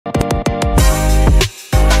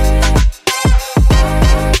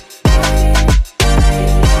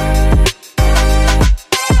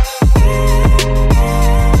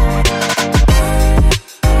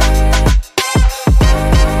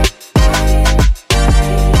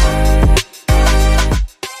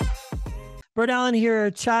Bert Allen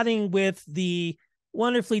here, chatting with the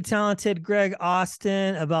wonderfully talented Greg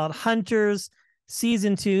Austin about Hunters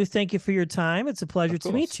Season 2. Thank you for your time. It's a pleasure Of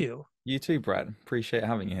to meet course. you. You too, Brett. Appreciate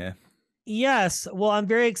having you here. Yes, well, I'm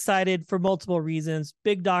very excited for multiple reasons.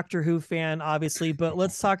 Big Doctor Who fan, obviously, but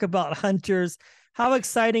let's talk about Hunters. How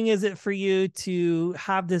exciting is it for you to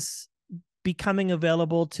have this becoming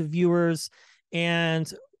available to viewers? And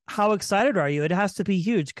how excited are you? It has to be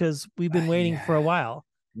huge because we've been waiting for Yeah. a while.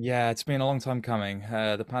 Yeah, it's been a long time coming.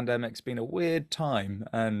 The pandemic's been a weird time,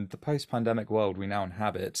 and the post-pandemic world we now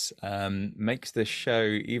inhabit makes this show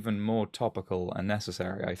even more topical and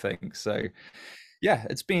necessary, I think. So, yeah,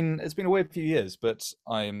 it's been a weird few years, but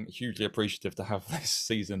I'm hugely appreciative to have this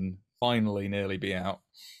season finally nearly be out.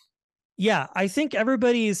 Yeah, I think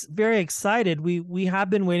everybody's very excited. We have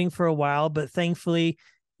been waiting for a while, but thankfully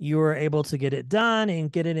you were able to get it done and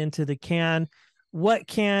get it into the can. What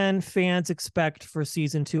can fans expect for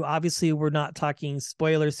season 2? Obviously, we're not talking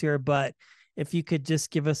spoilers here, but if you could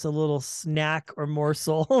just give us a little snack or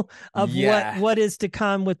morsel of what Yeah, what is to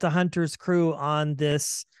come with the Hunters crew on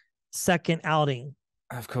this second outing.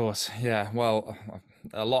 of course. Yeah. Well,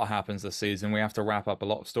 a lot happens this season. We have to wrap up a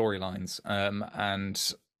lot of storylines,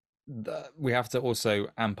 and we have to also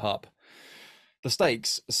amp up the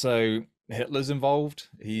stakes. So Hitler's involved.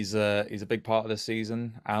 He's a big part of this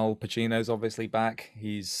season. Al Pacino's obviously back.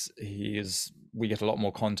 He is. We get a lot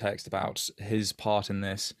more context about his part in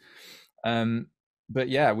this. Um, but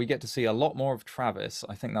yeah, we get to see a lot more of Travis.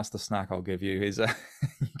 I think that's the snack I'll give you. Is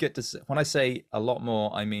you get to see, when I say a lot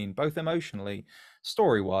more, I mean both emotionally,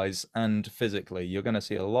 story wise, and physically. You're going to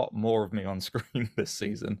see a lot more of me on screen this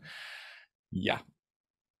season. Yeah.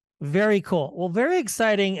 Very cool. Well, very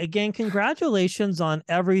exciting. Again, congratulations on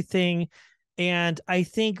everything. And I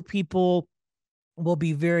think people will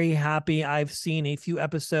be very happy. I've seen a few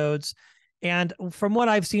episodes, and from what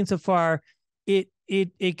I've seen so far,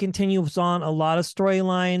 it continues on a lot of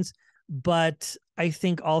storylines, but I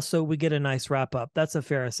think also we get a nice wrap up. That's a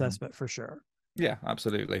fair assessment for sure. Yeah,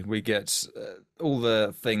 absolutely. We get all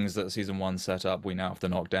the things that season one set up, we now have to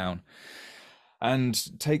knock down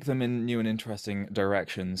and take them in new and interesting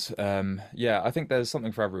directions. Yeah, I think there's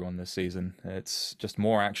something for everyone this season. It's just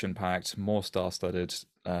more action packed, more star studded.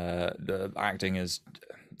 The acting is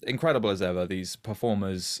incredible as ever. These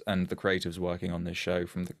performers and the creatives working on this show,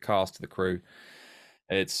 from the cast to the crew,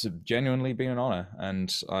 it's genuinely been an honor,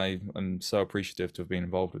 and I am so appreciative to have been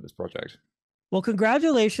involved with this project. Well,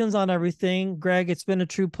 congratulations on everything, Greg. It's been a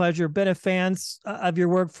true pleasure. Been a fan of your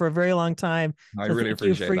work for a very long time. I So really thank you for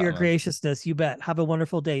appreciate that, your man. graciousness. You bet. Have a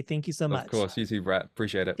wonderful day. Thank you so Of much. course, you too, Brett.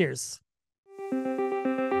 Appreciate it. Cheers.